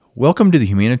Welcome to the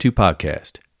Humanitou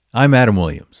Podcast. I'm Adam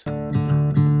Williams.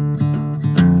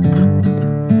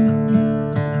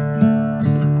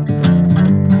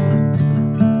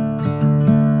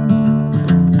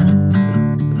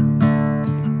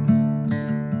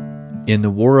 In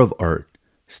The War of Art,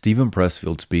 Steven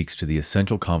Pressfield speaks to the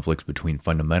essential conflicts between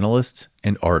fundamentalists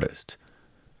and artists.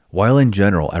 While in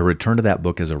general, I return to that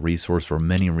book as a resource for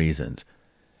many reasons,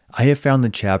 I have found the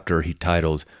chapter he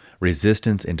titles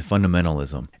Resistance and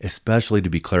Fundamentalism especially to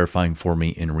be clarifying for me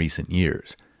in recent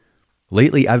years.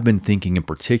 Lately, I've been thinking in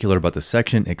particular about the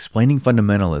section explaining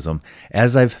fundamentalism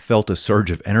as I've felt a surge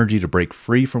of energy to break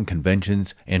free from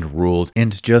conventions and rules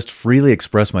and just freely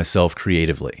express myself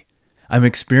creatively. I'm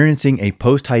experiencing a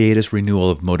post-hiatus renewal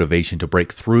of motivation to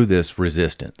break through this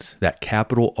resistance, that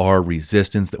capital R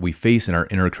resistance that we face in our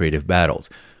inner creative battles.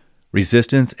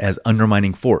 Resistance as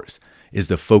undermining force is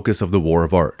the focus of the war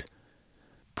of art.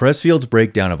 Pressfield's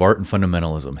breakdown of art and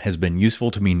fundamentalism has been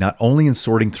useful to me not only in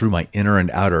sorting through my inner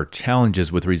and outer challenges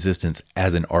with resistance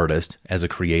as an artist, as a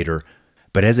creator,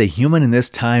 but as a human in this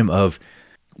time of,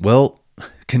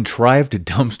 contrived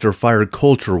dumpster fire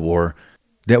culture war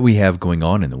that we have going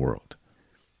on in the world.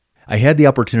 I had the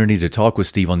opportunity to talk with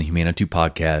Steve on the Humanitou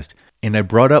podcast, and I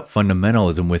brought up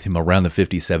fundamentalism with him around the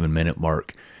 57-minute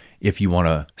mark. If you want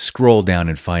to scroll down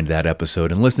and find that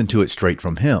episode and listen to it straight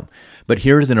from him. But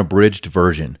here is an abridged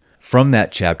version from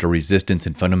that chapter, Resistance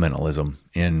and Fundamentalism,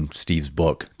 in Steve's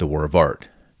book, The War of Art.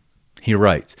 He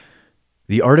writes,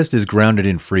 "The artist is grounded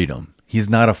in freedom. He's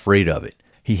not afraid of it.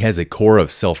 He has a core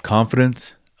of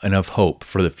self-confidence and of hope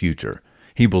for the future.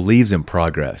 He believes in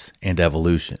progress and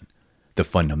evolution. The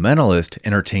fundamentalist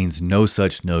entertains no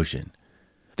such notion.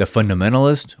 The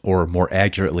fundamentalist, or more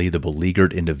accurately, the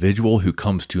beleaguered individual who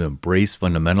comes to embrace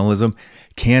fundamentalism,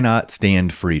 cannot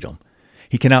stand freedom.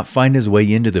 He cannot find his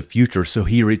way into the future, so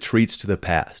he retreats to the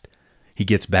past. He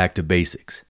gets back to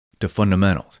basics, to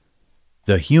fundamentals.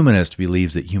 The humanist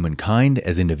believes that humankind,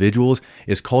 as individuals,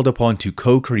 is called upon to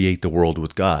co-create the world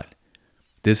with God.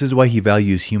 This is why he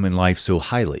values human life so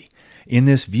highly. In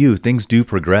this view, things do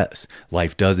progress.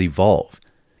 Life does evolve.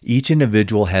 Each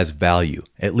individual has value,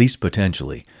 at least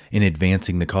potentially, in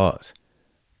advancing the cause.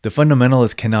 The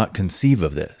fundamentalist cannot conceive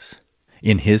of this.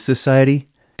 In his society,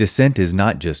 dissent is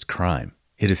not just crime.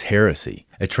 It is heresy,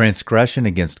 a transgression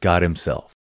against God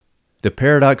himself. The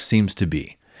paradox seems to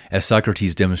be, as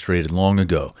Socrates demonstrated long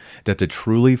ago, that the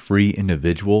truly free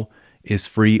individual is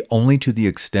free only to the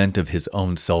extent of his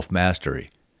own self-mastery,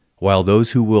 while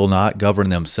those who will not govern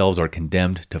themselves are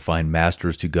condemned to find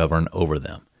masters to govern over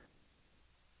them."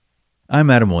 I'm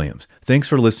Adam Williams. Thanks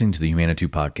for listening to the Humanitou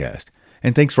Podcast,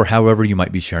 and thanks for however you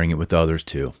might be sharing it with others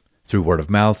too. Through word of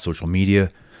mouth, social media,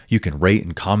 you can rate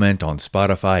and comment on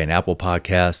Spotify and Apple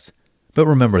Podcasts. But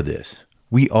remember this,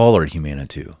 we all are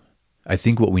Humanitou. I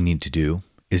think what we need to do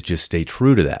is just stay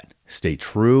true to that. Stay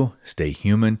true, stay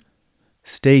human,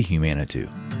 stay Humanitou.